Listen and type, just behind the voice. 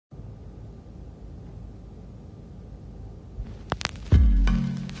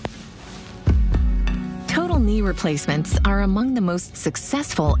knee replacements are among the most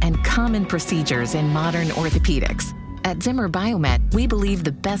successful and common procedures in modern orthopedics. At Zimmer Biomet, we believe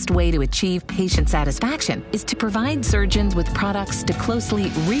the best way to achieve patient satisfaction is to provide surgeons with products to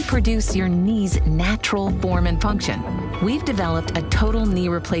closely reproduce your knee's natural form and function. We've developed a total knee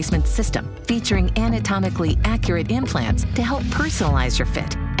replacement system featuring anatomically accurate implants to help personalize your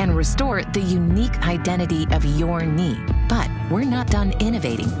fit and restore the unique identity of your knee. But we're not done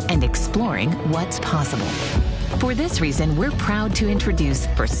innovating and exploring what's possible. For this reason, we're proud to introduce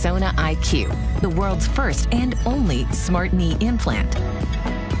Persona IQ, the world's first and only smart knee implant.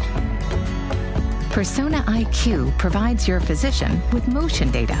 Persona IQ provides your physician with motion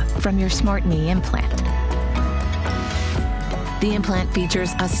data from your smart knee implant. The implant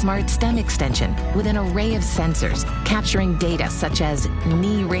features a smart stem extension with an array of sensors capturing data such as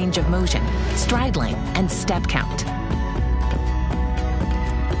knee range of motion, stride length, and step count.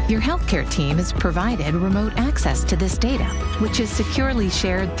 Your healthcare team is provided remote access to this data, which is securely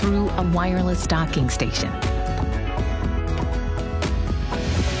shared through a wireless docking station.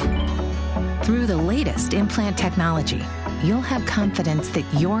 Through the latest implant technology, you'll have confidence that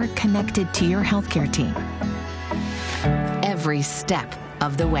you're connected to your healthcare team every step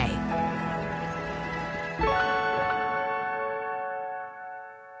of the way.